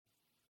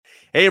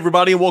Hey,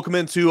 everybody, and welcome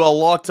into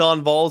Locked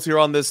On Vols here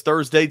on this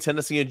Thursday.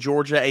 Tennessee and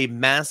Georgia, a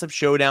massive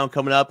showdown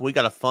coming up. We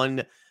got a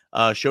fun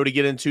show to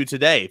get into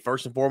today.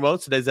 First and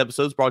foremost, today's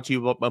episode is brought to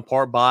you in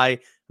part by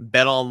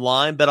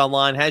BetOnline.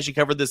 BetOnline has you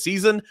covered this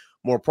season.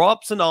 More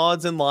props and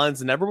odds and lines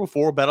than ever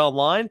before.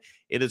 BetOnline,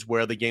 it is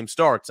where the game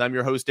starts. I'm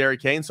your host,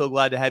 Derek Kane. So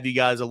glad to have you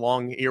guys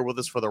along here with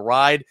us for the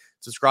ride.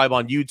 Subscribe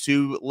on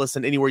YouTube.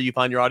 Listen anywhere you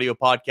find your audio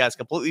podcast,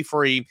 completely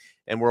free.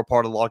 And we're a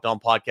part of the Locked On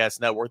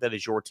Podcast Network. That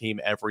is your team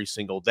every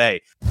single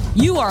day.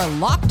 You are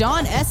Locked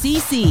On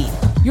SEC,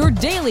 your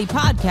daily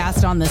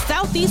podcast on the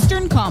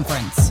Southeastern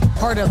Conference.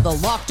 Part of the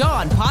Locked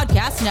On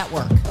Podcast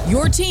Network,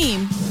 your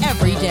team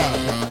every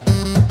day.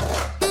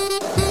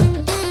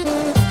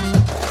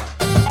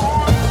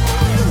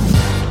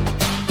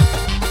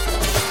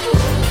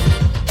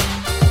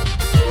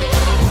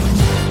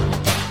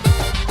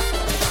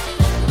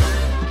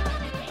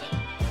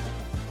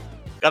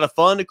 Got a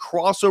fun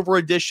crossover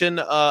edition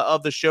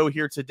of the show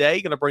here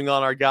today. Going to bring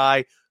on our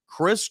guy,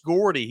 Chris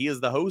Gordy. He is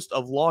the host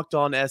of Locked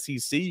On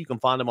SEC. You can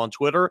find him on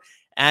Twitter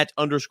at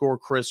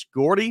 @Chris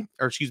Gordy,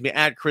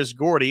 at Chris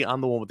Gordy.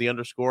 I'm the one with the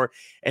underscore.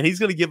 And he's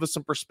going to give us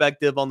some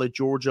perspective on the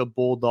Georgia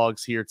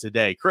Bulldogs here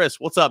today. Chris,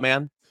 what's up,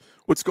 man?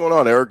 What's going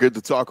on, Eric? Good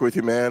to talk with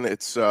you, man.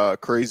 It's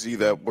crazy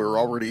that we're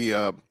already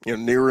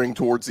nearing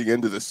towards the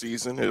end of the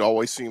season. It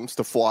always seems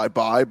to fly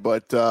by,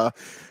 but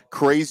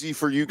crazy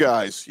for you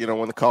guys. You know,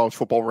 when the college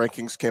football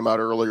rankings came out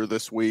earlier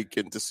this week,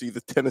 and to see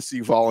the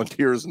Tennessee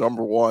Volunteers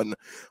 #1,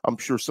 I'm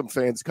sure some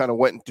fans kind of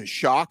went into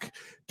shock,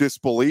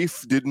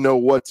 disbelief, didn't know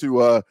what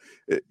to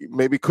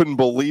maybe couldn't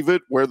believe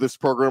it where this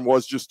program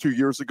was just 2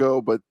 years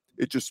ago, but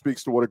it just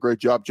speaks to what a great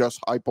job Josh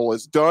Heupel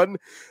has done.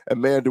 And,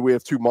 man, do we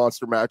have two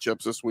monster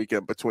matchups this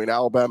weekend between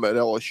Alabama and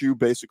LSU,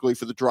 basically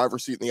for the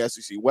driver's seat in the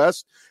SEC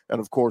West, and,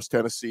 of course,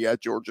 Tennessee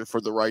at Georgia for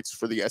the rights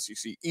for the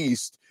SEC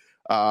East.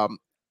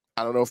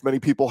 I don't know if many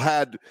people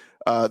had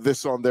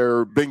this on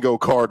their bingo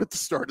card at the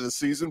start of the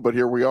season, but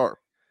here we are.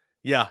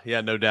 Yeah,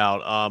 no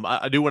doubt.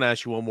 I do want to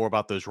ask you one more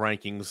about those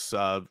rankings.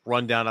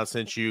 Rundown I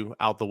sent you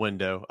out the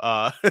window.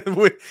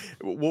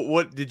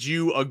 What did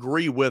you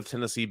agree with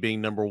Tennessee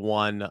being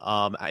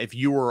 #1? If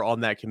you were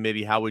on that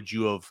committee, how would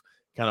you have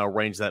kind of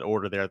arranged that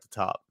order there at the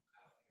top?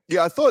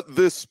 Yeah, I thought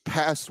this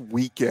past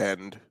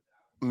weekend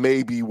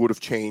maybe would have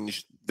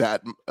changed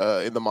that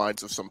in the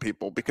minds of some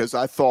people, because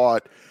I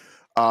thought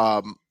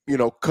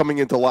coming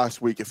into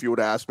last week, if you would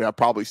have asked me, I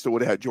probably still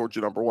would have had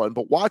Georgia #1.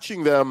 But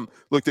watching them,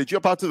 look, they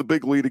jump out to the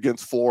big lead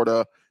against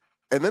Florida,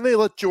 and then they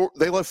let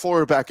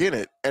Florida back in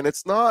it. And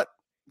it's not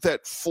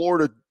that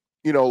Florida,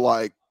 in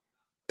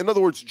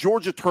other words,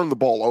 Georgia turned the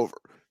ball over.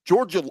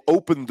 Georgia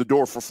opened the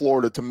door for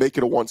Florida to make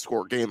it a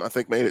one-score game. I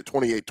think made it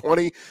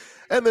 28-20.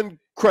 And then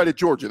credit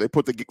Georgia. They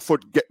put the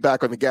foot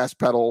back on the gas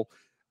pedal,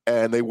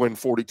 and they win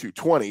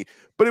 42-20.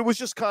 But it was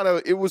just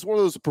it was one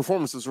of those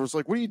performances where it's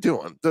like, what are you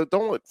doing?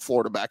 Don't let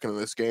Florida back into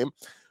this game.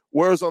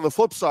 Whereas on the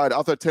flip side,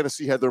 I thought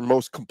Tennessee had their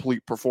most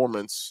complete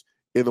performance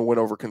in the win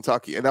over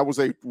Kentucky. And that was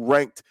a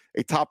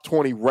top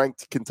 20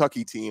 ranked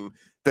Kentucky team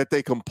that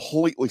they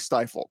completely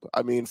stifled.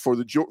 I mean, for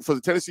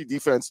the Tennessee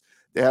defense,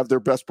 they have their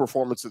best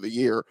performance of the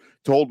year.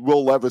 To hold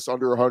Will Levis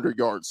under 100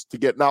 yards, to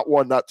get not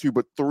one, not two,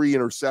 but 3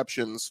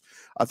 interceptions,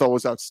 I thought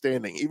was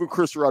outstanding. Even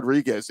Chris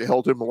Rodriguez, they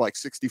held him to like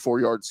 64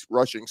 yards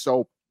rushing.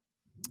 So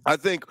I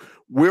think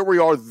where we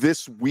are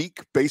this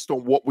week, based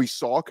on what we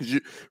saw, because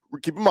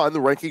keep in mind the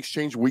rankings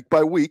change week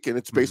by week, and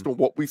it's based on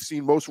what we've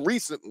seen most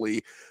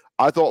recently.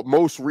 I thought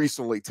most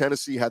recently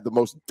Tennessee had the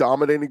most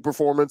dominating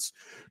performance.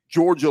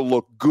 Georgia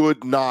looked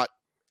good, not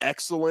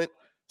excellent.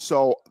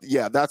 So,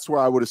 yeah, that's where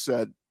I would have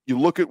said, you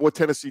look at what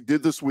Tennessee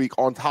did this week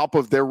on top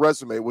of their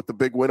resume with the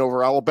big win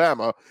over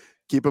Alabama.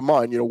 Keep in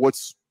mind,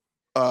 what's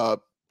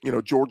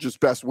Georgia's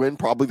best win,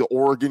 probably the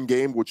Oregon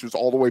game, which was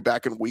all the way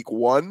back in week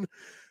 1.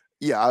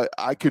 Yeah,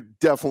 I could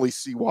definitely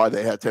see why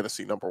they had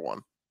Tennessee #1.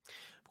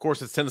 Of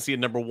course, it's Tennessee at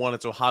 #1.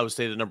 It's Ohio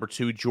State at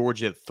 #2.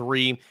 Georgia at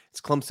 3.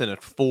 It's Clemson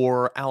at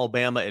 4.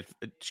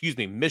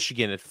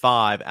 Michigan at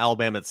 5.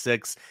 Alabama at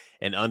 6.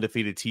 And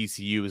undefeated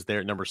TCU is there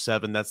at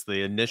 #7. That's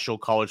the initial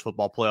college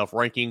football playoff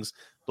rankings.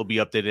 They'll be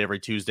updated every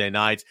Tuesday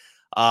night.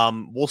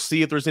 We'll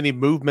see if there's any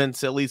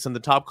movements, at least in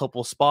the top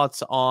couple of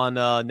spots on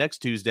next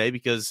Tuesday,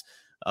 because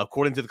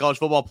according to the college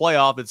football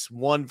playoff, it's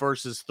 1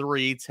 versus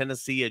 3,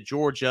 Tennessee at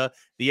Georgia.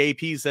 The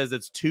AP says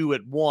it's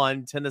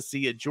 2-1,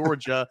 Tennessee at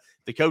Georgia.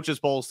 The coaches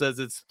poll says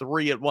it's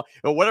 3-1.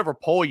 Or whatever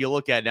poll you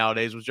look at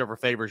nowadays, whichever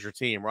favors your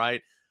team,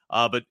 right?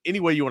 But any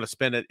way you want to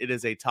spin it, it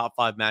is a top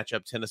 5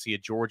 matchup, Tennessee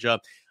at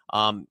Georgia.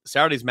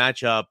 Saturday's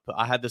matchup,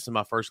 I had this in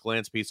my first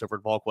glance piece over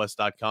at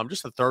VolQuest.com,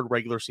 just the third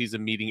regular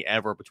season meeting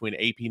ever between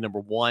AP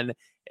 #1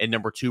 and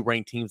 #2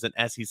 ranked teams in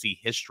SEC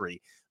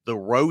history. The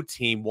road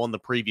team won the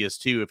previous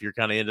 2, if you're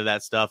kind of into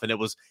that stuff, and it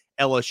was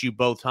LSU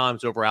both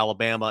times over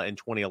Alabama in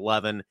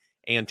 2011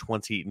 and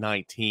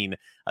 2019.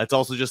 It's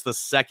also just the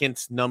second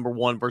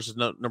 #1 versus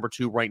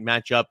 #2 ranked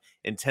matchup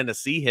in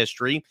Tennessee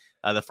history.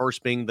 The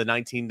first being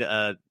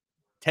the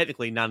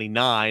technically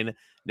 99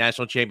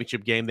 national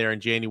championship game there in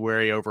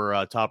January over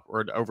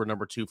over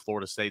number 2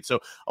 Florida State. So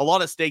a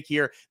lot at stake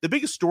here. The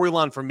biggest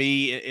storyline for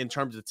me in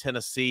terms of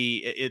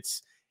Tennessee,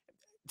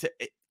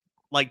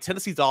 like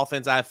Tennessee's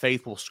offense, I have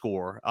faith will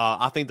score.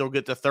 I think they'll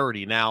get to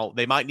 30. Now,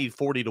 they might need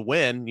 40 to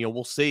win.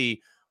 We'll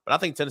see. But I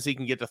think Tennessee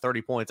can get to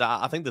 30 points.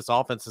 I think this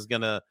offense is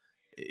gonna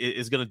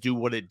do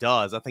what it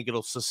does. I think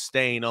it'll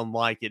sustain,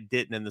 unlike it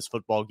didn't in this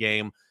football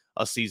game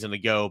a season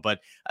ago.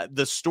 But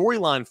the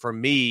storyline for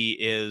me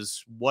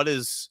is, what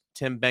is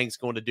Tim Banks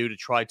going to do to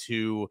try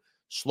to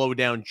slow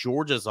down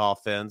Georgia's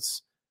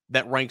offense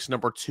that ranks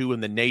number 2 in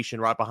the nation,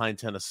 right behind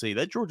Tennessee?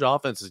 That Georgia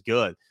offense is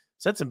good.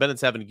 Stetson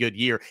Bennett's having a good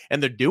year,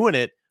 and they're doing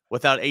it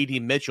without A.D.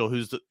 Mitchell,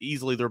 who's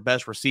easily their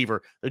best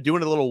receiver. They're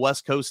doing it a little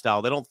West Coast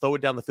style. They don't throw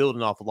it down the field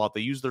an awful lot.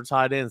 They use their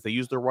tight ends. They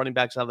use their running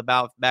backs out of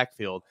the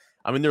backfield.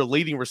 I mean, their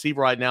leading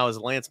receiver right now is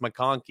Lance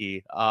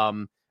McConkey,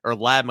 or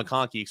Lad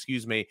McConkey,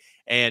 excuse me.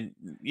 And,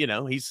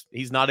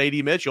 he's not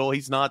A.D. Mitchell.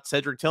 He's not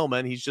Cedric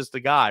Tillman. He's just a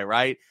guy,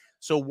 right?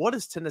 So what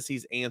is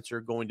Tennessee's answer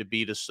going to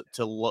be to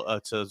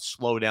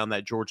slow down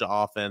that Georgia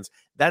offense?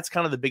 That's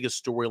kind of the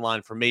biggest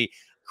storyline for me.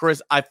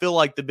 Chris, I feel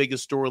like the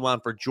biggest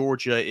storyline for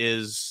Georgia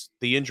is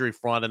the injury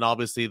front, and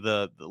obviously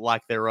the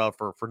lack thereof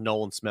for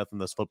Nolan Smith in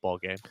this football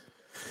game.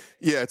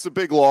 Yeah, it's a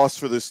big loss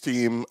for this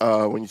team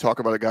when you talk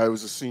about a guy who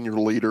was a senior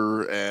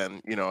leader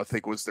and, I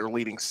think was their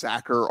leading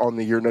sacker on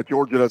the year. Now,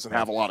 Georgia doesn't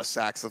have a lot of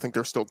sacks. I think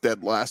they're still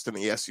dead last in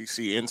the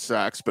SEC in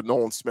sacks, but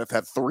Nolan Smith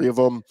had 3 of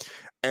them.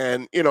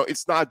 And,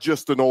 it's not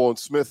just the Nolan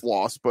Smith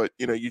loss, but,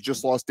 you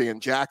just lost Dan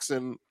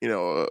Jackson,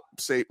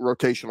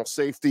 rotational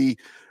safety,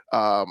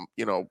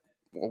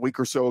 a week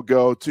or so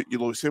ago. You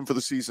lose him for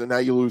the season. Now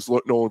you lose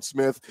Nolan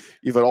Smith.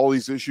 You've had all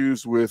these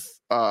issues with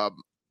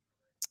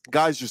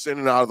guys just in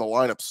and out of the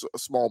lineup.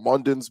 Small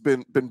Munden's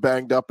been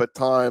banged up at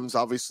times.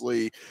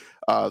 Obviously,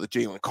 the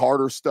Jalen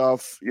Carter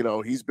stuff,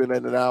 he's been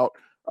in and out.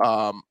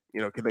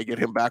 Can they get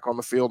him back on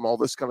the field and all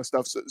this kind of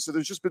stuff? So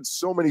there's just been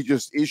so many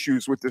just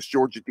issues with this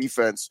Georgia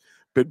defense,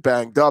 been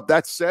banged up.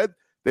 That said,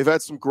 they've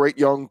had some great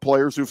young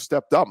players who've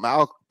stepped up.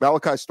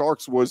 Malachi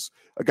Starks was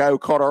a guy who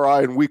caught our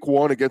eye in week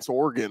 1 against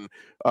Oregon.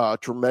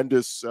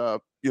 Tremendous,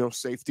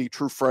 safety,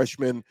 true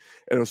freshman. And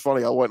it was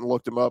funny. I went and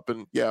looked him up,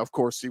 and yeah, of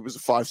course, he was a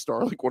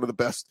 5-star, like one of the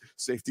best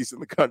safeties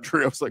in the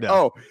country. I was like,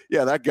 Oh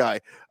yeah, that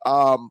guy.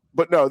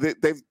 But no,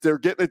 they're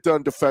getting it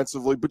done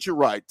defensively. But you're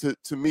right.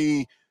 To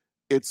me,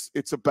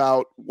 it's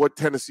about what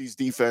Tennessee's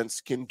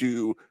defense can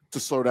do to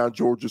slow down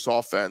Georgia's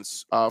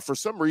offense. For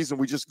some reason,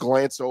 we just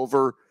glance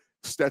over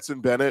Stetson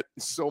Bennett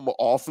so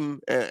often,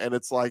 and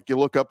it's like you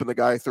look up and the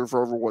guy threw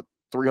for over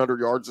 300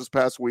 yards this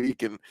past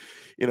week, and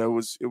it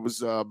was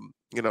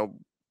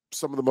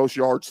some of the most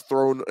yards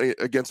thrown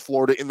against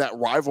Florida in that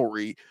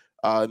rivalry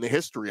in the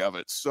history of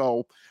it.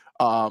 So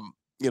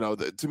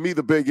to me,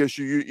 the big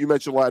issue, you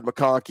mentioned Lad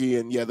McConkey,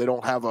 and yeah, they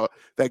don't have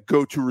that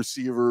go-to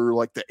receiver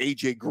like the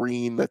AJ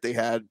Green that they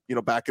had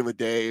back in the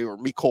day, or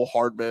Mecole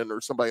Hardman or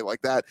somebody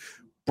like that.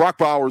 Brock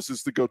Bowers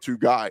is the go-to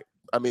guy.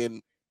 I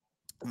mean,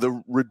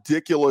 the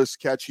ridiculous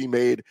catch he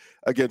made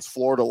against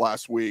Florida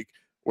last week,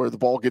 where the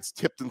ball gets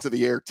tipped into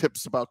the air,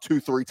 tips about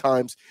 2-3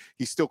 times.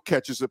 He still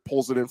catches it,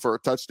 pulls it in for a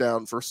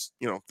touchdown for,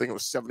 I think it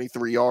was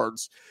 73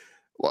 yards.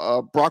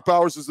 Brock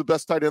Bowers is the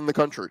best tight end in the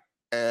country,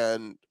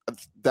 and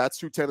that's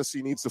who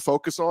Tennessee needs to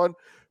focus on.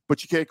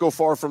 But you can't go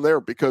far from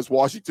there, because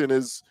Washington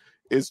is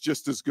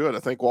just as good. I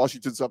think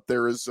Washington's up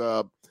there as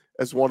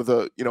one of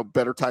the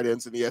better tight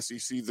ends in the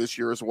SEC this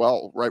year as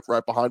well,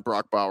 right behind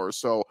Brock Bowers.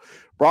 So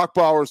Brock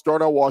Bowers,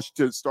 Darnell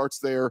Washington starts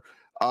there.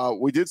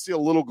 We did see a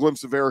little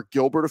glimpse of Eric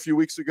Gilbert a few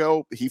weeks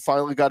ago. He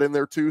finally got in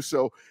there too.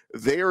 So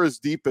they are as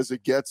deep as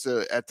it gets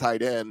at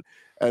tight end.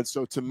 And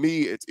so to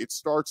me, it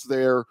starts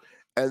there.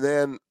 And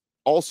then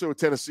also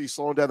Tennessee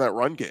slowing down that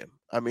run game.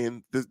 I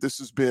mean, this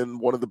has been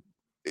one of the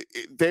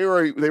they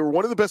were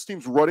one of the best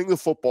teams running the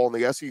football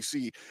in the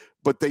SEC,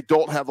 but they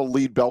don't have a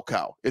lead bell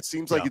cow. It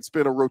seems like it's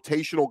been a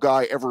rotational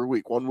guy every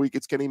week. One week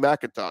it's Kenny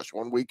McIntosh.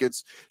 One week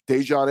it's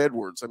Dejon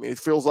Edwards. I mean, it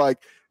feels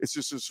like it's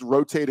just this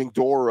rotating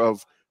door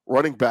of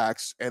running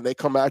backs, and they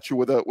come at you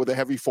with a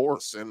heavy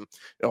force. And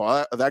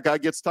that guy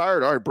gets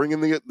tired. All right, bring in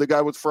the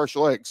guy with fresh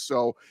legs.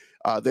 So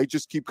they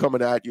just keep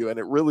coming at you, and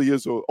it really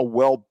is a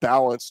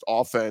well-balanced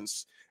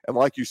offense. And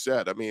like you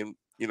said, I mean,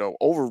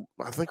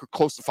 I think we're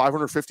close to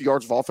 550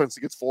 yards of offense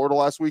against Florida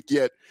last week,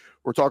 yet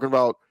we're talking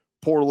about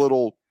poor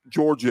little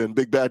Georgia and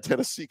big bad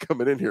Tennessee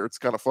coming in here. It's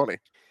kind of funny.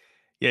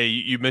 Yeah,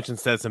 you mentioned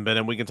Stetson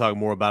Bennett. We can talk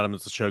more about him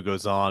as the show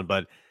goes on,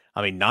 but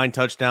I mean, 9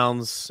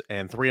 touchdowns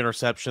and 3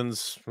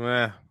 interceptions.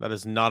 That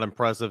is not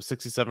impressive.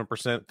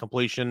 67%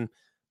 completion.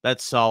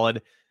 That's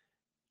solid.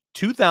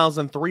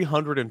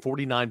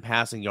 2,349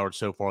 passing yards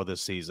so far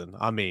this season.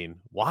 I mean,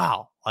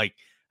 wow. Like,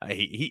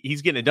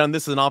 he's getting it done.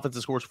 This is an offense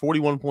that scores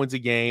 41 points a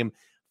game,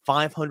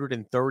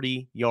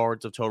 530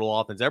 yards of total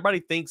offense. Everybody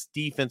thinks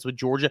defense with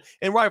Georgia,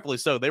 and rightfully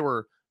so. They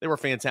were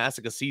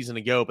fantastic a season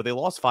ago, but they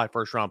lost 5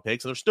 first-round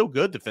picks, and they're still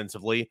good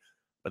defensively.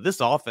 But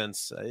this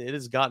offense, it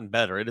has gotten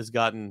better. It's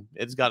gotten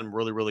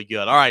really, really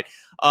good. All right,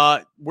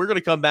 we're going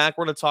to come back.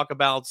 We're going to talk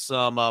about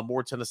some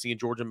more Tennessee and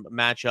Georgia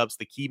matchups,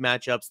 the key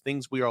matchups,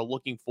 things we are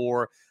looking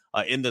for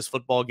in this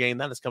football game.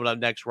 That is coming up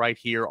next right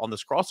here on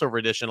this crossover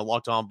edition of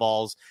Locked On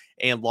Vols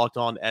and Locked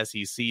On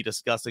SEC,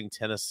 discussing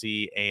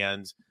Tennessee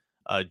and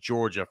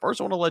Georgia.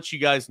 First, I want to let you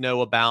guys know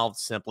about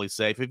Simply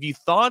Safe. If you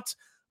thought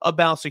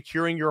about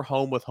securing your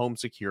home with home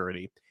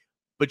security,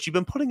 but you've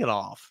been putting it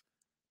off,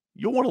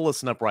 you'll want to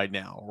listen up right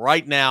now.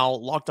 Right now,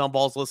 Locked On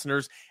Vols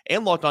listeners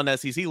and Locked On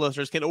SEC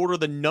listeners can order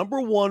the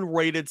 #1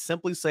 rated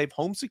Simply Safe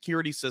home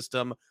security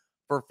system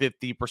for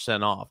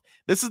 50% off.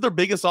 This is their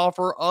biggest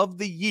offer of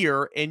the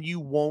year, and you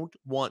won't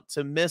want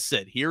to miss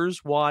it.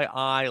 Here's why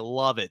I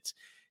love it.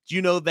 Do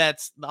you know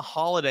that's the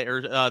holiday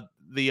or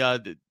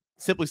the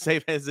Simply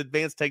Safe has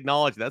advanced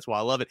technology? That's why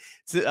I love it.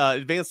 It's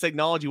advanced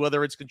technology,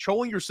 whether it's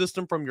controlling your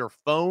system from your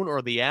phone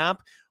or the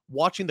app,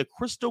 watching the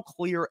crystal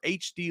clear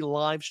HD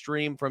live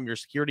stream from your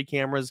security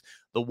cameras,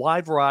 the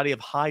wide variety of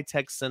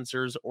high-tech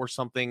sensors, or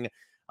something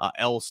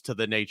else to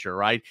the nature,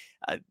 right?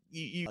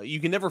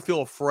 You can never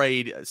feel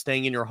afraid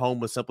staying in your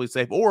home with Simply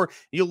Safe, or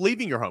you're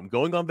leaving your home,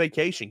 going on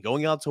vacation,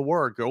 going out to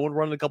work, going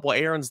running a couple of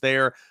errands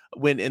there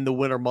when in the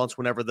winter months,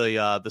 whenever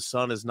the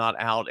sun is not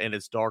out and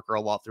it's darker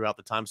a lot throughout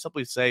the time.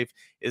 Simply Safe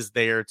is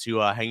there to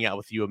hang out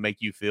with you and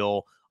make you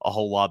feel a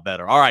whole lot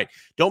better. All right,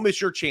 don't miss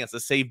your chance to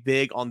save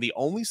big on the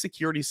only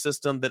security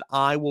system that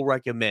I will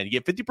recommend. You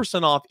get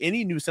 50% off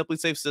any new Simply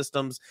Safe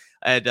systems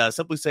at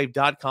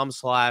simplysafe.com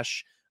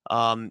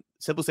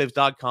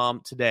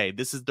today.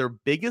 This is their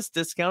biggest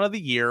discount of the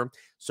year,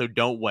 so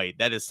don't wait.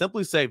 That is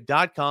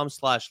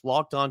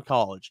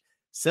simplysafe.com/lockedoncollege.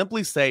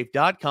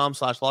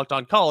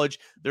 simplysafe.com/lockedoncollege.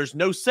 There's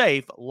no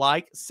safe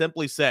like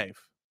Simply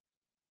Safe.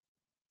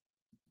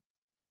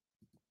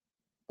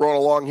 Rolling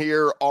along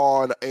here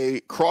on a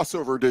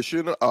crossover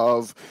edition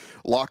of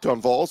Locked On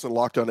Vols and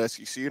Locked On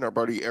SEC, and our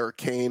buddy Eric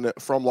Kane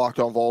from Locked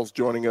On Vols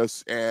joining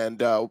us.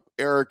 And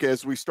Eric,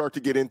 as we start to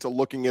get into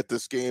looking at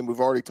this game, we've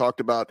already talked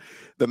about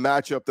the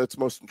matchup that's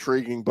most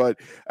intriguing, but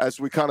as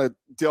we kind of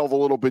delve a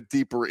little bit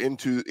deeper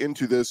into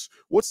this,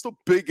 what's the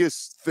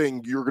biggest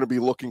thing you're going to be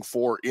looking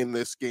for in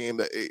this game?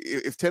 That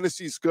if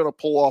Tennessee's going to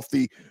pull off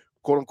the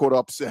quote-unquote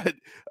upset,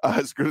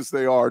 as good as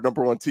they are,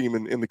 #1 team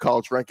in the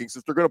college rankings,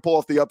 if they're going to pull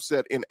off the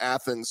upset in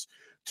Athens,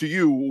 to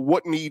you,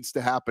 what needs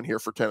to happen here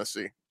for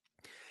Tennessee?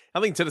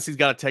 I think Tennessee's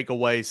got to take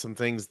away some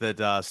things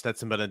that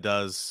Stetson Bennett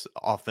does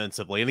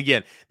offensively. And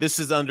again, this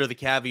is under the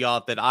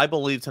caveat that I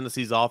believe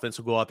Tennessee's offense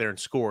will go out there and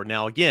score.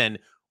 Now, again,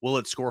 will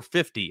it score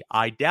 50?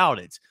 I doubt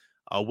it.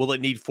 Will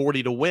it need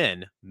 40 to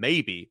win?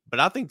 Maybe.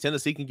 But I think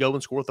Tennessee can go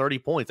and score 30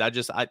 points.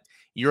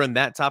 You're in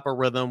that type of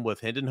rhythm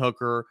with Hendon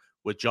Hooker,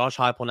 with Josh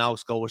Heupel and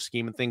Alex Golesh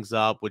scheming things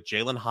up, with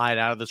Jalen Hyatt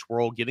out of this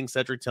world, getting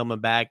Cedric Tillman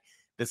back,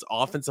 this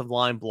offensive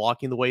line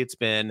blocking the way it's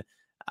been.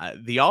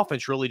 The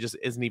offense really just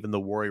isn't even the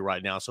worry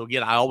right now. So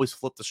again, I always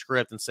flip the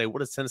script and say, what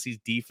does Tennessee's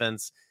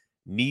defense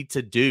need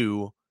to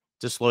do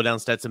to slow down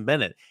Stetson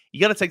Bennett? You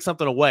got to take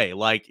something away.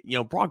 Like,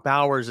 Brock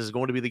Bowers is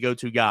going to be the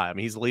go-to guy. I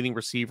mean, he's the leading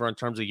receiver in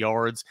terms of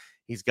yards.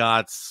 He's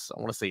got, I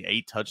want to say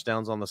 8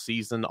 touchdowns on the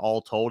season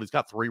all told. He's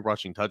got 3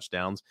 rushing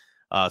touchdowns.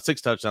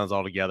 6 touchdowns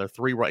altogether.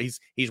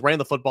 He's ran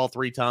the football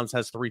 3 times,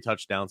 has 3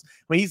 touchdowns. I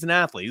mean, he's an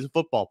athlete. He's a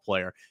football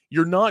player.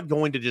 You're not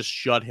going to just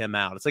shut him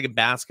out. It's like a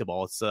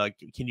basketball. It's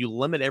can you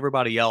limit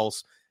everybody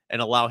else and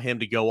allow him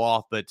to go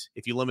off? But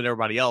if you limit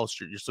everybody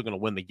else, you're still going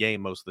to win the game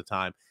most of the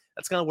time.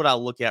 That's kind of what I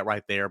look at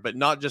right there. But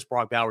not just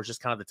Brock Bowers,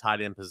 just kind of the tight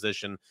end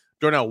position.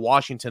 Darnell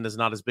Washington is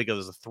not as big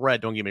as a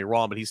threat, don't get me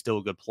wrong, but he's still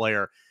a good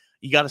player.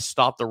 You got to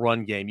stop the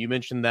run game. You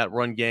mentioned that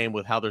run game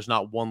with how there's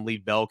not one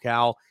lead bell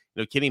cow.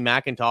 Kenny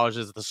McIntosh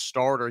is the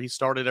starter. He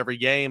started every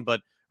game,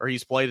 or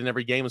he's played in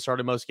every game and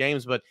started most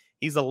games, but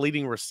he's the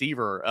leading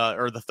receiver,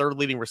 or the third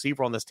leading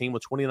receiver on this team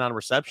with 29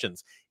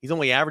 receptions. He's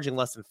only averaging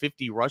less than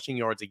 50 rushing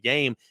yards a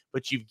game,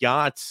 but you've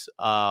got,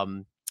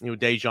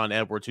 Dejon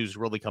Edwards, who's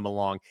really come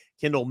along.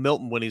 Kendall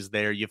Milton, when he's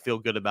there, you feel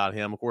good about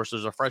him. Of course,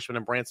 there's a freshman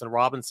in Branson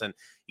Robinson.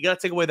 You got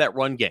to take away that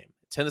run game.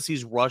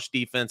 Tennessee's rush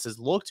defense has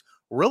looked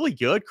really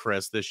good,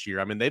 Chris, this year.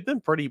 I mean, they've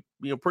been pretty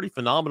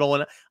phenomenal.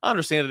 And I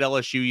understand at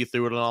LSU you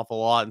threw it an awful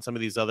lot, and some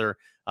of these other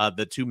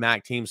the 2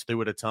 MAC teams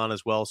threw it a ton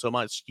as well. So it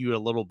might skew it a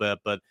little bit,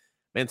 but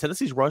man,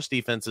 Tennessee's rush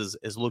defense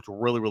has looked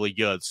really, really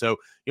good. So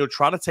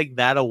try to take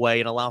that away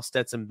and allow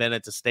Stetson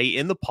Bennett to stay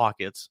in the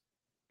pockets.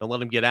 Don't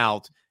let him get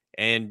out,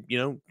 and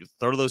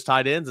throw to those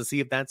tight ends and see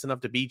if that's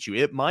enough to beat you.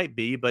 It might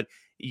be, but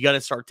you got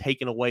to start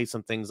taking away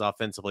some things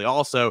offensively.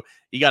 Also,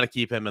 you got to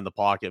keep him in the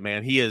pocket,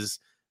 man. He is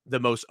the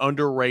most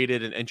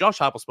underrated, and Josh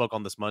Heupel spoke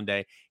on this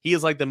Monday. He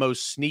is like the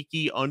most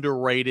sneaky,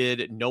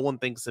 underrated, no one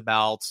thinks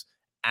about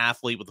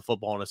athlete with the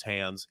football in his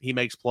hands. He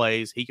makes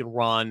plays. He can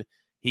run.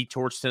 He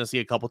torched Tennessee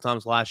a couple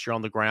times last year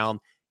on the ground.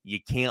 You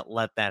can't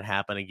let that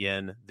happen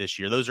again this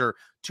year. Those are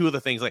 2 of the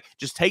things. Like,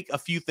 just take a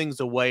few things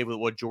away with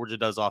what Georgia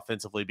does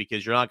offensively,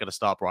 because you're not going to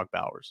stop Brock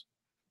Bowers.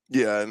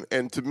 Yeah,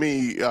 and to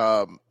me,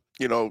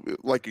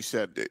 like you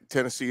said,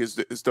 Tennessee has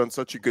done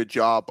such a good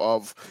job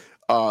of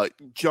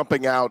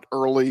jumping out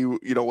early,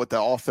 with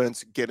the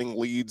offense, getting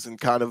leads and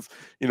kind of,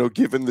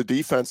 giving the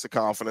defense the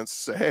confidence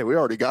to say, hey, we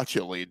already got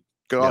you a lead.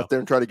 Go out there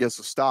and try to get us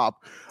a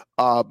stop.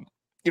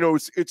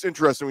 It's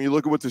interesting when you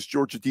look at what this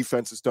Georgia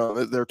defense has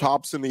done. They're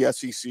tops in the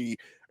SEC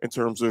in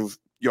terms of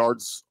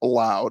yards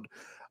allowed.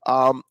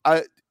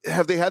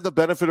 Have they had the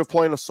benefit of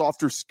playing a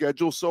softer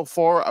schedule so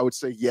far? I would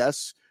say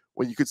yes.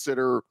 When you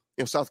consider,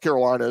 South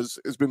Carolina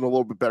has been a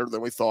little bit better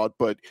than we thought,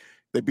 but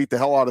they beat the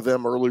hell out of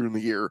them earlier in the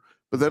year.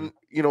 But then,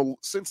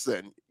 since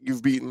then,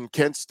 you've beaten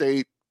Kent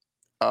State,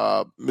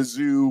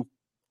 Mizzou,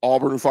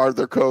 Auburn, who fired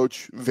their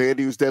coach, Vandy,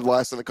 who's dead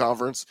last in the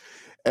conference,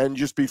 and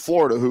just beat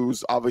Florida,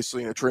 who's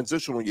obviously in a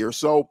transitional year.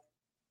 So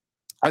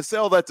I say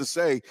all that to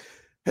say,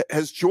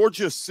 has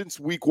Georgia, since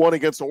week 1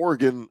 against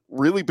Oregon,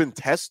 really been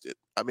tested?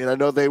 I mean, I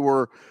know they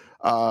were,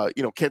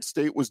 Kent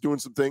State was doing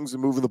some things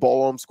and moving the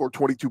ball home, scored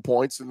 22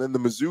 points. And then the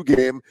Mizzou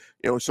game,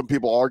 some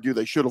people argue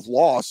they should have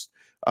lost,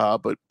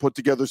 but put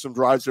together some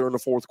drives there in the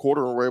fourth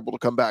quarter and were able to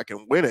come back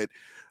and win it.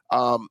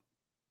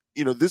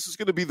 This is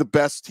going to be the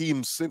best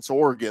team since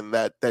Oregon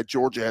that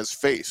Georgia has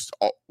faced.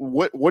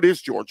 What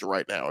is Georgia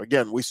right now?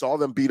 Again, we saw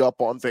them beat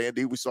up on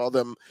Vandy. We saw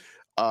them,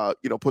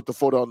 put the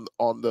foot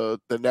on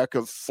the neck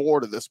of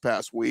Florida this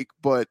past week.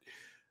 But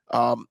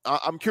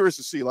I'm curious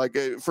to see,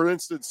 for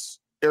instance,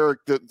 Eric,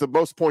 the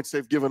most points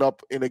they've given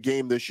up in a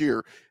game this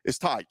year is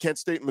tied. Kent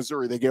State and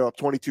Missouri, they gave up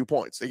 22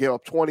 points. They gave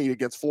up 20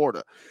 against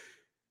Florida.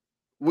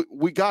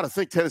 We got to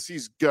think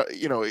Tennessee's got,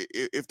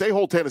 if they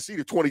hold Tennessee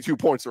to 22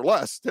 points or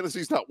less,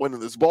 Tennessee's not winning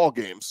this ball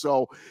game.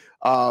 So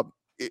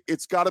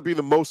it's got to be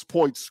the most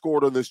points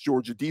scored on this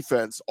Georgia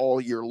defense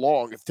all year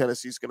long if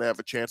Tennessee's going to have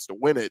a chance to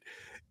win it.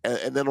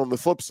 And then on the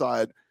flip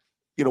side,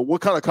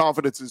 what kind of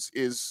confidence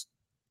is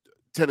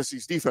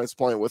Tennessee's defense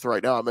playing with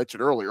right now? I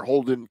mentioned earlier,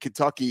 holding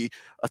Kentucky,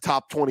 a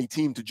top 20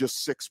 team, to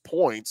just 6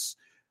 points.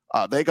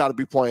 They got to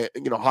be playing,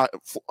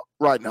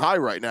 riding high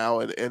right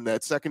now. And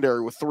that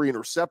secondary with 3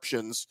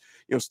 interceptions,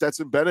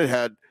 Stetson Bennett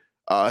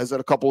has had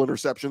a couple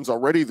interceptions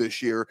already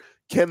this year.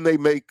 Can they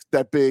make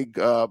that big,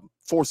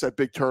 force that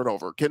big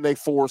turnover? Can they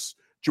force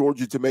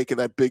Georgia to making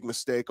that big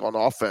mistake on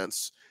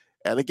offense?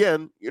 And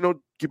again,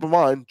 keep in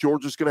mind,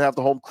 Georgia's going to have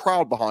the home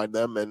crowd behind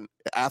them, and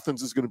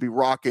Athens is going to be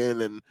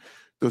rocking, and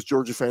those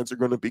Georgia fans are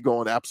going to be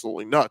going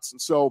absolutely nuts.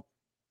 And so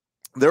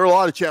there are a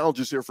lot of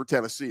challenges here for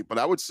Tennessee, but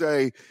I would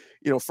say,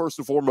 first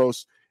and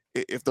foremost,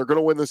 if they're going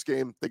to win this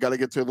game, they got to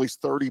get to at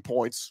least 30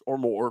 points or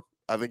more.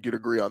 I think you'd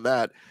agree on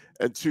that.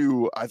 And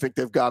 2, I think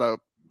they've got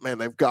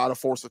to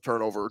force a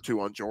turnover or 2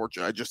 on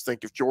Georgia. I just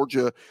think if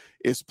Georgia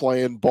is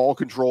playing ball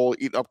control,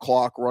 eating up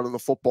clock, running the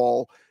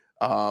football,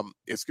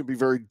 it's going to be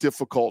very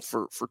difficult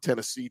for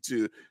Tennessee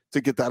to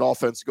get that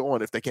offense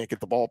going if they can't get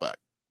the ball back.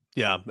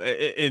 Yeah,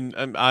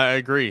 and I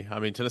agree. I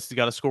mean, Tennessee's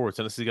got to score.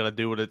 Tennessee's got to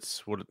do what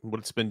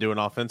it's been doing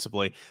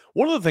offensively.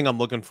 One other thing I'm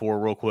looking for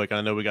real quick, and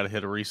I know we got to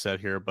hit a reset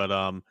here,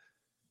 but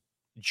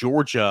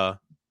Georgia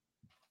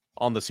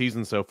on the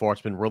season so far,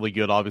 it's been really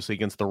good, obviously,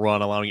 against the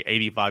run, allowing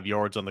 85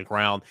 yards on the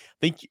ground.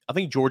 I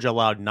think Georgia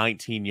allowed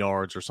 19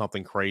 yards or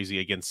something crazy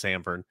against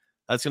Samford.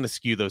 That's going to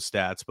skew those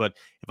stats. But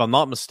if I'm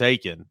not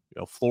mistaken,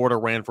 Florida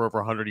ran for over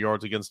 100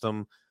 yards against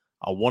them.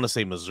 I want to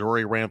say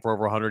Missouri ran for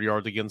over 100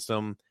 yards against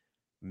them.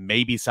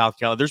 Maybe South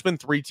Carolina. There's been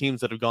 3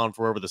 teams that have gone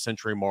for over the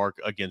century mark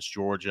against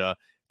Georgia.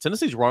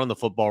 Tennessee's running the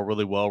football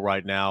really well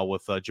right now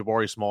with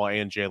Jabari Small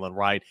and Jalen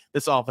Wright.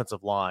 This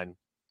offensive line,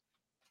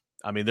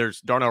 I mean,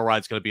 Darnell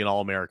Wright's going to be an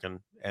All-American,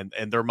 and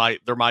there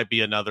might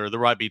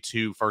be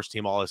 2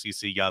 first-team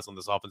All-SEC guys on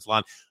this offensive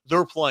line.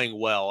 They're playing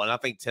well, and I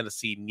think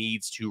Tennessee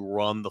needs to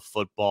run the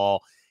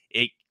football.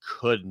 It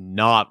could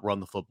not run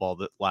the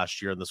football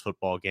last year in this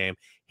football game.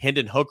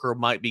 Hendon Hooker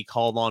might be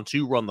called on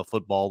to run the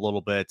football a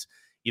little bit.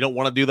 You don't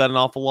want to do that an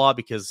awful lot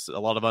because a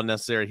lot of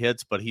unnecessary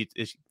hits, but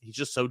he's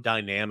just so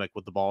dynamic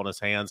with the ball in his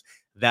hands.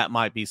 That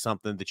might be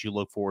something that you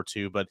look forward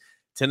to. But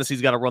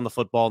Tennessee's got to run the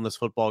football in this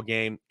football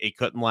game. It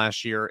couldn't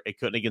last year. It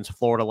couldn't against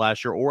Florida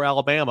last year or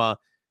Alabama,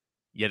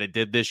 yet it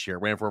did this year.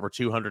 Ran for over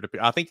 200,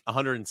 I think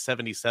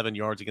 177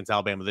 yards against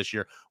Alabama this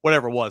year.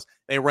 Whatever it was,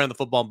 they ran the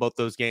football in both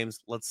those games.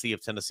 Let's see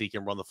if Tennessee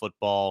can run the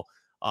football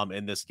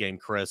in this game.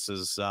 Chris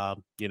is,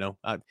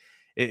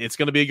 it's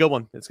going to be a good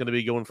one. It's going to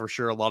be a good one for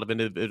sure. A lot of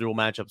individual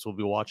matchups we'll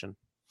be watching.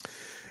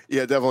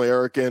 Yeah, definitely,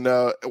 Eric. And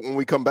when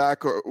we come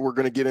back, we're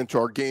going to get into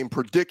our game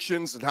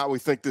predictions and how we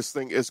think this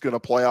thing is going to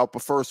play out.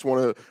 But first, I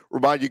want to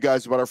remind you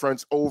guys about our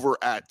friends over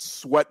at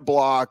Sweat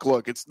Block.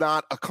 Look, it's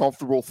not a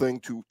comfortable thing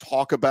to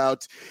talk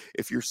about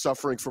if you're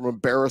suffering from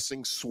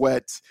embarrassing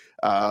sweat,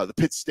 the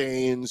pit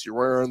stains, you're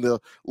wearing the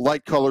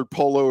light-colored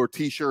polo or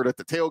T-shirt at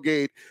the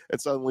tailgate, and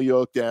suddenly you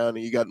look down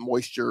and you got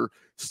moisture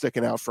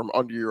sticking out from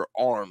under your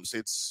arms.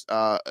 It's,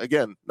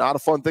 again, not a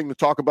fun thing to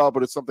talk about,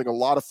 but it's something a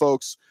lot of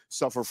folks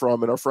suffer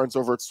from, and our friends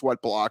over at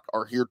Sweat Block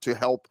are here to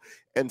help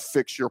and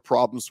fix your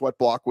problem. Sweat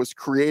Block was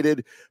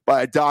created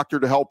by a doctor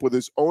to help with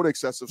his own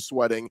excessive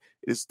sweating.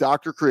 It is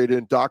doctor created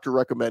and doctor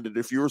recommended.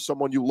 If you or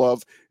someone you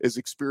love is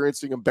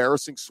experiencing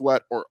embarrassing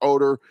sweat or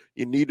odor,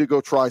 you need to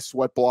go try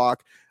Sweat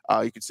Block.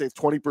 You can save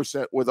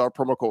 20% with our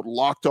promo code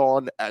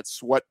LOCKEDON at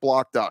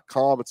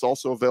sweatblock.com. It's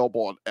also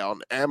available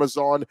on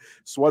Amazon.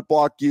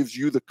 Sweatblock gives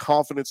you the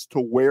confidence to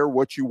wear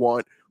what you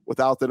want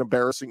without that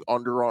embarrassing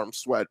underarm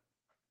sweat.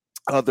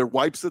 Their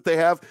wipes that they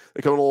have,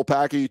 they come in a little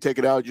packet. You take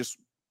it out, just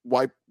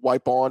wipe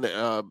on,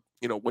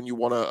 when you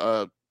want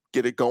to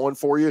get it going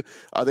for you.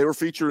 They were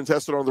featured and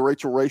tested on the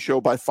Rachel Ray Show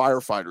by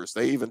firefighters.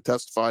 They even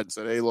testified and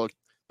said, hey, look,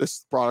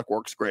 this product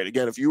works great.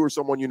 Again, if you or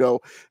someone you know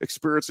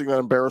experiencing that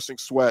embarrassing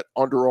sweat,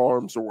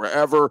 underarms, or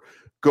wherever,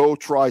 go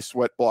try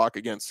Sweatblock.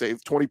 Again,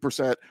 save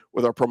 20%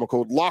 with our promo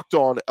code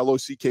LOCKEDON,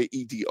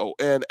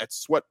 LOCKEDON, at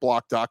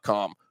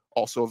sweatblock.com.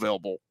 Also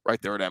available right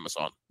there at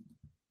Amazon.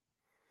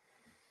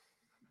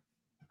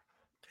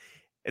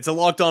 It's a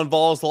Locked On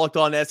Vols, Locked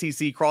On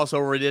SEC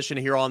crossover edition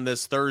here on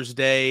this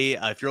Thursday.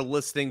 If you're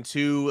listening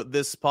to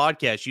this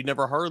podcast, you've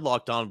never heard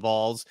Locked On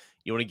Vols,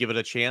 you want to give it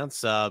a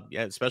chance,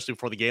 especially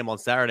before the game on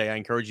Saturday. I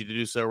encourage you to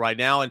do so right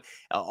now. And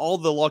all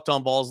the Locked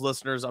On Vols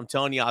listeners, I'm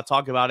telling you, I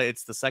talk about it.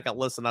 It's the second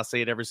listen. I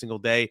say it every single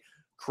day.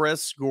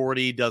 Chris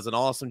Gordy does an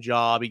awesome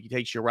job. He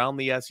takes you around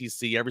the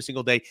SEC every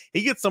single day.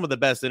 He gets some of the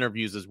best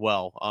interviews as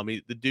well.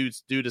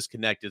 The dude is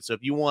connected. So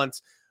if you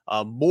want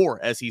more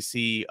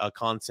SEC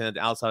content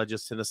outside of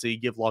just Tennessee,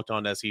 give Locked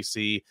On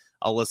SEC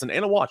a listen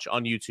and a watch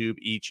on YouTube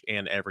each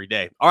and every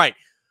day. All right,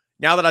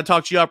 now that I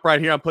talked you up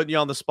right here, I'm putting you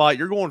on the spot.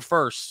 You're going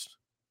first.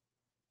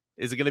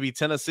 Is it going to be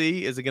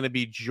Tennessee? Is it going to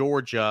be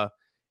Georgia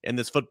in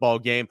this football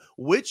game?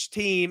 Which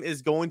team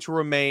is going to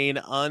remain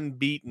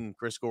unbeaten,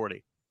 Chris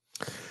Gordy?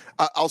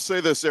 I'll say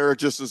this, Eric,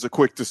 just as a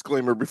quick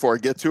disclaimer before I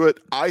get to it.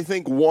 I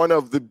think one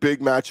of the big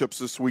matchups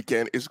this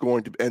weekend is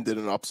going to end in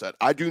an upset.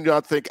 I do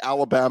not think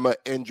Alabama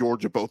and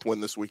Georgia both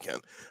win this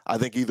weekend. I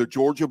think either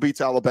Georgia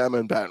beats Alabama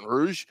in Baton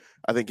Rouge.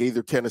 I think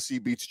either Tennessee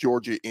beats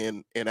Georgia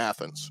in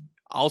Athens.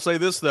 I'll say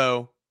this,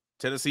 though.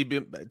 Tennessee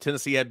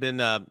had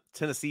been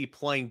Tennessee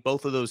playing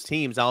both of those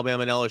teams,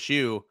 Alabama and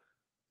LSU.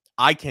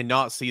 I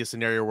cannot see a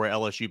scenario where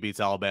LSU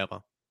beats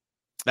Alabama.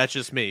 That's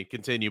just me.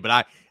 Continue,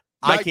 but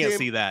I can't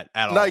see that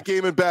at all. Night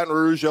game in Baton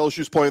Rouge.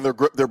 LSU's playing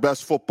their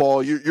best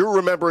football. You're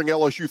remembering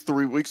LSU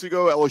 3 weeks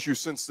ago. LSU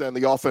since then,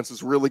 the offense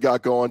has really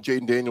got going.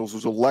 Jaden Daniels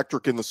was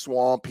electric in the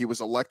Swamp. He was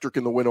electric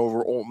in the win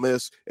over Ole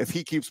Miss. If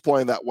he keeps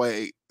playing that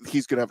way,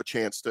 he's going to have a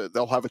chance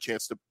they'll have a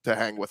chance to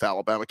hang with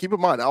Alabama. Keep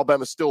in mind,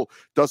 Alabama still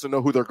doesn't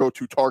know who their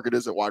go-to target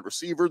is at wide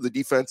receiver. The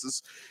defense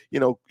is,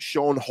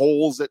 showing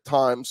holes at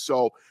times.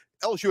 So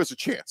LSU has a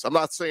chance. I'm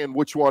not saying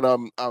which one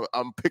I'm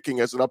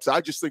picking as an upset.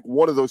 I just think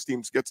one of those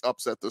teams gets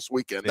upset this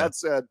weekend. Yeah. That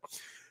said,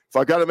 if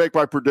I got to make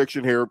my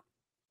prediction here,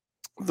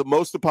 the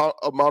most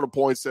amount of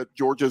points that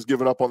Georgia has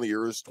given up on the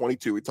year is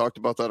 22. We talked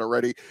about that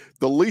already.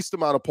 The least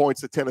amount of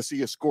points that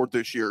Tennessee has scored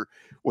this year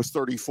was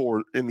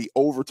 34 in the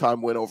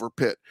overtime win over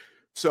Pitt.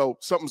 So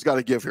something's got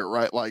to give here,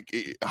 right? Like,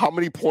 how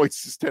many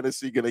points is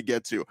Tennessee going to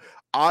get to?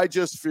 I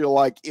just feel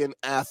like in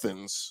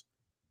Athens,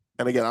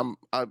 and again,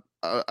 I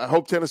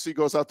hope Tennessee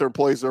goes out there and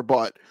plays their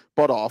butt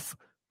off.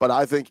 But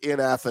I think in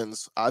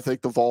Athens, I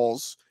think the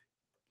Vols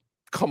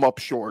come up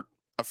short.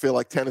 I feel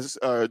like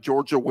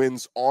Georgia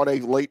wins on a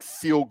late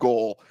field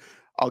goal.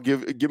 I'll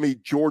give me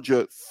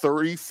Georgia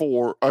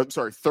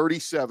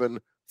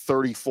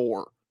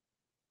 37-34.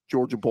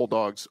 Georgia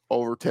Bulldogs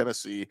over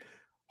Tennessee.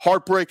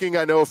 Heartbreaking.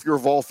 I know if you're a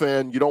Vol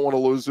fan, you don't want to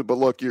lose it, but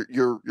look,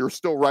 you're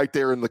still right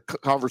there in the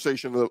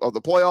conversation of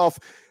the playoff.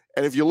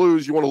 And if you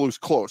lose, you want to lose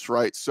close,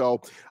 right? So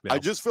yeah. I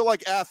just feel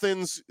like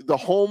Athens, the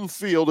home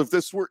field, if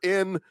this were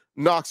in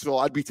Knoxville,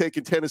 I'd be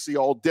taking Tennessee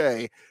all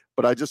day.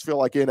 But I just feel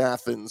like in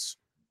Athens,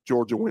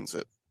 Georgia wins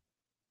it.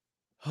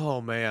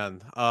 Oh,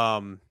 man.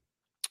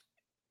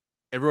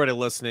 Everybody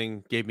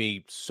listening gave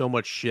me so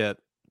much shit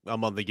a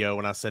month ago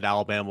when I said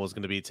Alabama was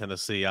going to beat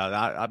Tennessee.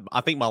 I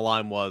think my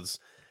line was,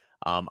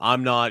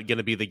 I'm not going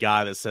to be the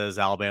guy that says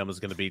Alabama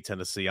is going to beat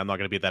Tennessee. I'm not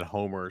going to be that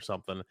homer or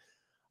something.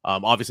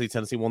 Obviously,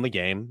 Tennessee won the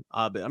game.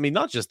 But, I mean,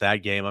 not just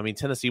that game. I mean,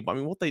 Tennessee,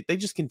 they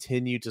just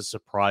continue to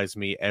surprise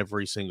me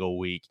every single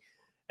week.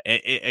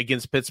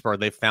 Against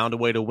Pittsburgh, they found a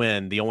way to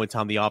win. The only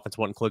time the offense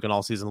wasn't clicking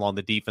all season long,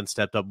 the defense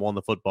stepped up, won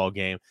the football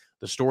game.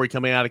 The story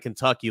coming out of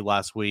Kentucky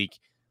last week,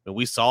 and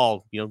we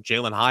saw,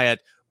 Jalen Hyatt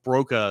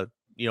broke a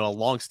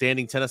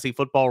long-standing Tennessee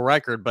football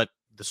record, but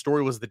the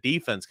story was the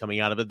defense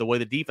coming out of it, the way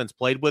the defense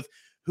played with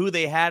who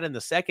they had in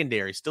the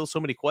secondary. Still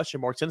so many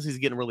question marks. Tennessee's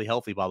getting really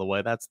healthy, by the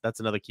way. That's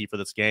another key for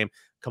this game.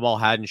 Kamal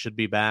Hadden should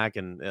be back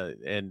and at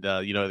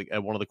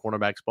one of the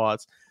cornerback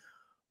spots.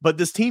 But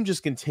this team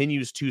just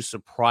continues to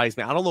surprise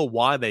me. I don't know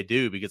why they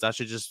do, because I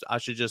should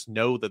just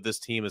know that this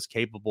team is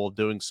capable of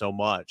doing so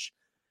much.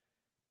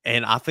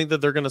 And I think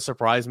that they're going to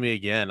surprise me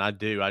again. I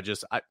do. I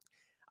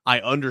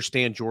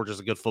understand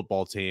Georgia's a good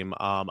football team.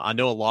 I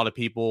know a lot of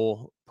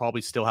people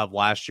probably still have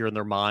last year in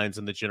their minds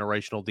and the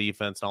generational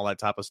defense and all that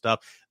type of stuff.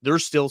 They're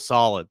still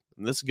solid.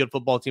 And this is a good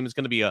football team. It's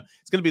going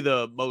to be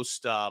the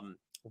most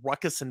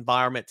ruckus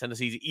environment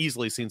Tennessee's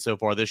easily seen so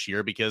far this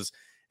year, because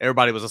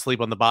everybody was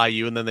asleep on the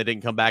bayou, and then they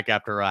didn't come back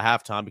after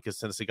halftime because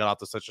Tennessee got off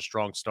to such a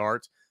strong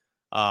start.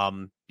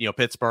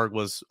 Pittsburgh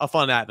was a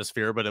fun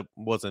atmosphere, but it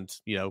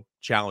wasn't,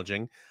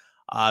 challenging.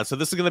 So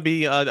this is going to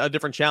be a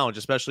different challenge,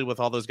 especially with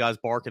all those guys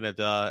barking at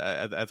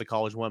the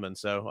college women.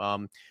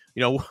 So,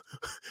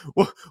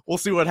 we'll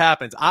see what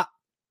happens.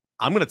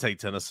 I'm going to take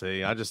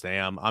Tennessee. I just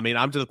am. I mean,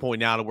 I'm to the point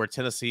now to where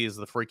Tennessee is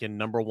the freaking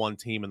number 1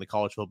 team in the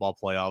college football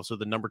playoffs, so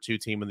the number 2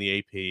 team in the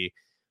AP.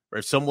 Or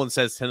if someone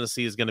says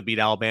Tennessee is going to beat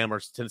Alabama,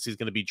 or Tennessee is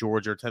going to beat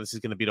Georgia, or Tennessee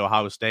is going to beat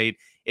Ohio State,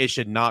 it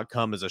should not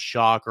come as a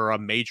shock or a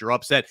major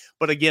upset.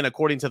 But again,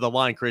 according to the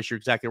line, Chris, you're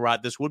exactly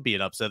right. This would be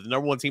an upset. The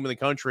number 1 team in the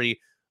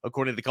country,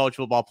 according to the college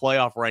football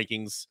playoff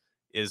rankings,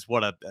 is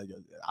what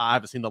I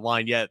haven't seen the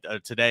line yet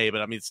today,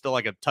 but I mean, it's still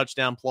like a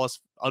touchdown plus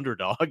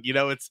underdog.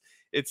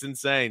 It's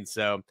insane.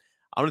 So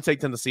I'm going to take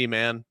Tennessee,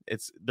 man.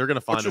 They're going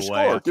to find a way.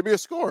 Score? Give me a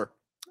score.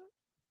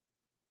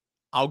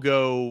 I'll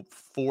go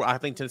I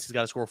think Tennessee's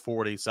got to score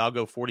 40, so I'll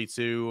go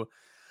 42.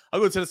 I'll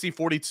go Tennessee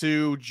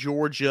 42,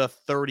 Georgia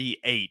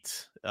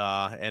 38,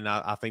 and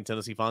I think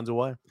Tennessee finds a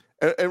way.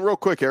 And real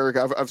quick, Eric,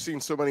 I've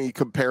seen so many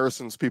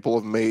comparisons people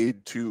have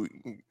made to,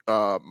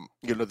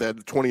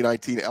 that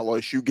 2019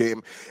 LSU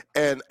game.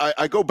 And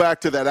I go back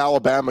to that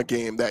Alabama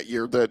game that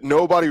year that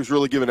nobody was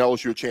really giving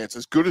LSU a chance.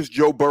 As good as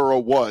Joe Burrow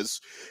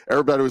was,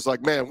 everybody was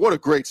like, man, what a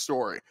great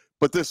story.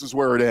 But this is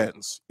where it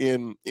ends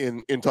in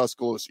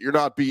Tuscaloosa. You're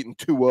not beating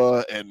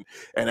Tua and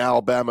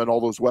Alabama and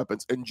all those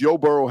weapons. And Joe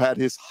Burrow had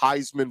his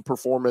Heisman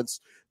performance,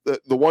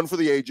 the one for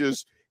the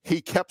ages. He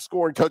kept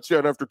scoring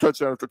touchdown after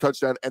touchdown after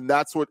touchdown, and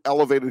that's what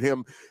elevated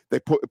him. They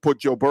put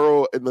Joe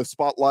Burrow in the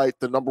spotlight,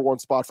 the number 1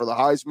 spot for the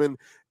Heisman,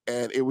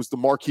 and it was the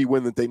marquee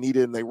win that they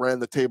needed, and they ran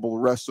the table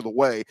the rest of the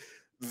way.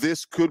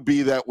 This could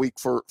be that week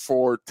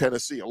for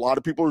Tennessee. A lot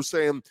of people are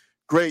saying,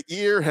 great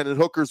year. Hendon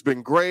Hooker's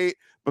been great,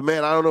 but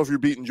man, I don't know if you're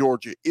beating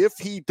Georgia. If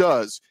he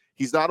does,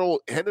 he's not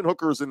old. Hendon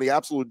Hooker is in the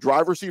absolute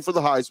driver's seat for the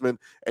Heisman,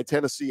 and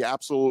Tennessee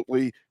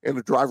absolutely in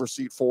the driver's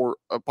seat for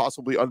a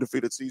possibly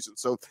undefeated season.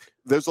 So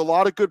there's a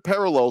lot of good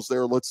parallels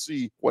there. Let's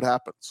see what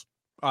happens.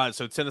 All right,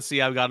 so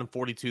Tennessee, I've got them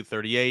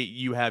 42-38.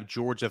 You have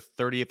Georgia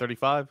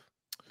 38-35?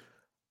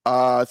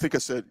 I think I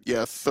said,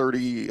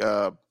 30,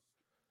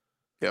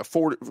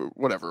 40,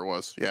 whatever it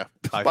was. Yeah,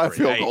 by a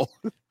field goal.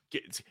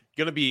 It's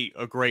going to be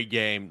a great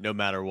game no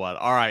matter what.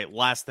 All right,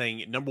 last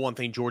thing. Number 1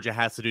 thing Georgia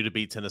has to do to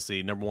beat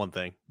Tennessee. Number 1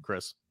 thing,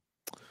 Chris.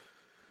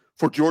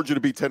 For Georgia to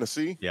beat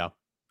Tennessee? Yeah.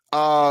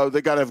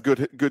 They got to have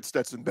good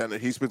Stetson Bennett.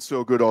 He's been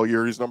so good all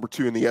year. He's number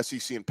 2 in the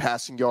SEC in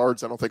passing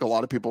yards. I don't think a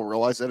lot of people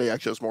realize that. He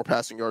actually has more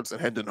passing yards than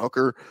Hendon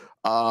Hooker.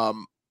 I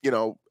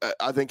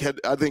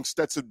think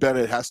Stetson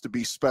Bennett has to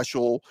be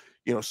special,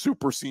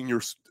 super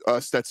senior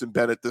Stetson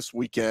Bennett this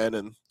weekend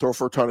and throw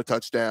for a ton of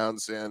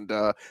touchdowns and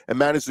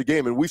manage the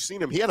game. And we've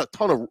seen him. He had a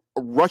ton of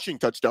rushing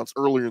touchdowns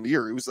earlier in the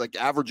year. He was like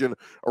averaging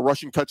a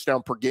rushing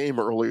touchdown per game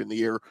earlier in the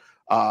year.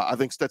 I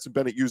think Stetson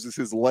Bennett uses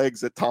his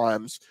legs at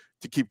times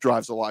to keep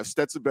drives alive.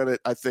 Stetson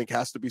Bennett, I think,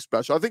 has to be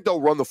special. I think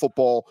they'll run the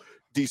football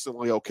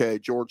decently okay,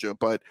 Georgia,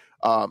 but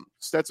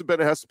Stetson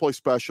Bennett has to play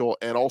special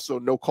and also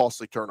no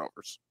costly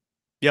turnovers.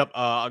 Yep,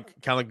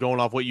 kind of going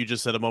off what you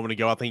just said a moment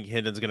ago, I think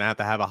Hendon's going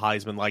to have a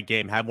Heisman-like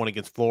game. Had one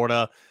against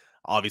Florida.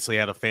 Obviously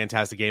had a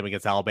fantastic game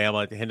against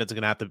Alabama. Hendon's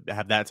going to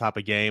have that type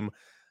of game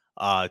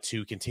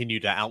to continue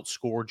to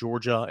outscore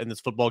Georgia in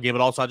this football game.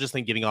 But also, I just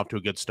think getting off to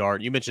a good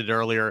start. You mentioned it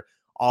earlier,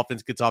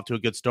 offense gets off to a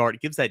good start.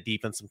 It gives that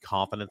defense some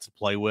confidence to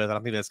play with. And I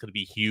think that's going to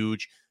be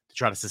huge to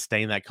try to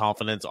sustain that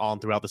confidence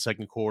on throughout the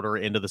second quarter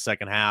into the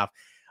second half.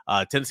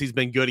 Tennessee's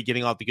been good at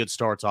getting off the good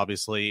starts,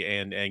 obviously,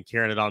 and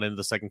carrying it on into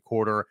the second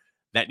quarter.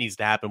 That needs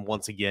to happen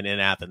once again in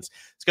Athens.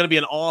 It's going to be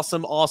an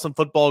awesome, awesome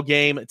football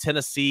game.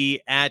 Tennessee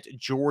at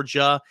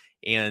Georgia.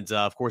 And,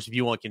 of course, if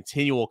you want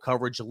continual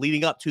coverage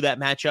leading up to that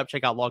matchup,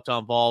 check out Locked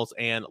On Vols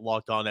and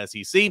Locked On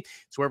SEC.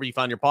 It's wherever you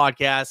find your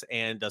podcast.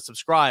 And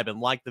subscribe and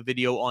like the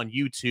video on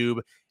YouTube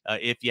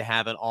if you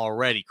haven't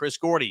already. Chris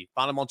Gordy,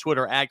 find him on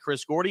Twitter at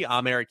Chris Gordy.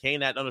 I'm Eric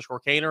Kane at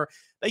 _Kaner.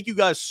 Thank you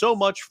guys so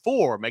much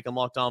for making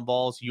Locked On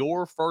Vols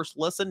your first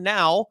listen.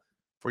 Now,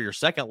 for your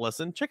second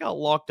listen, check out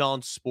Locked On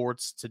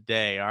Sports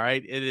today. All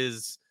right. It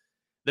is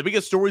the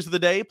biggest stories of the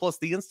day, plus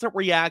the instant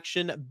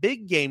reaction,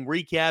 big game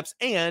recaps,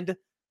 and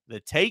the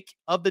take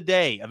of the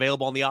day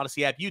available on the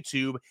Odyssey app,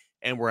 YouTube,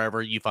 and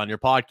wherever you find your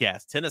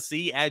podcast.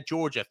 Tennessee at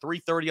Georgia,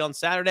 3:30 on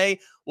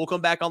Saturday. We'll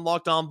come back on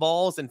Locked On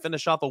Vols and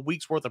finish off a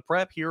week's worth of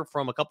prep here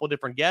from a couple of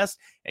different guests.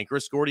 And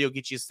Chris Gordy will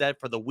get you set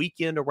for the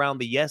weekend around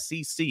the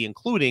SEC,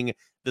 including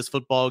this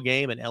football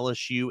game and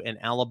LSU and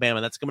Alabama.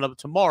 That's coming up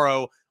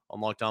tomorrow on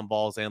Locked On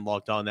Vols and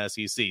Locked On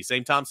SEC.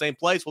 Same time, same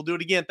place. We'll do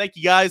it again. Thank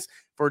you guys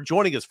for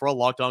joining us for a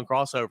Locked On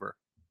crossover.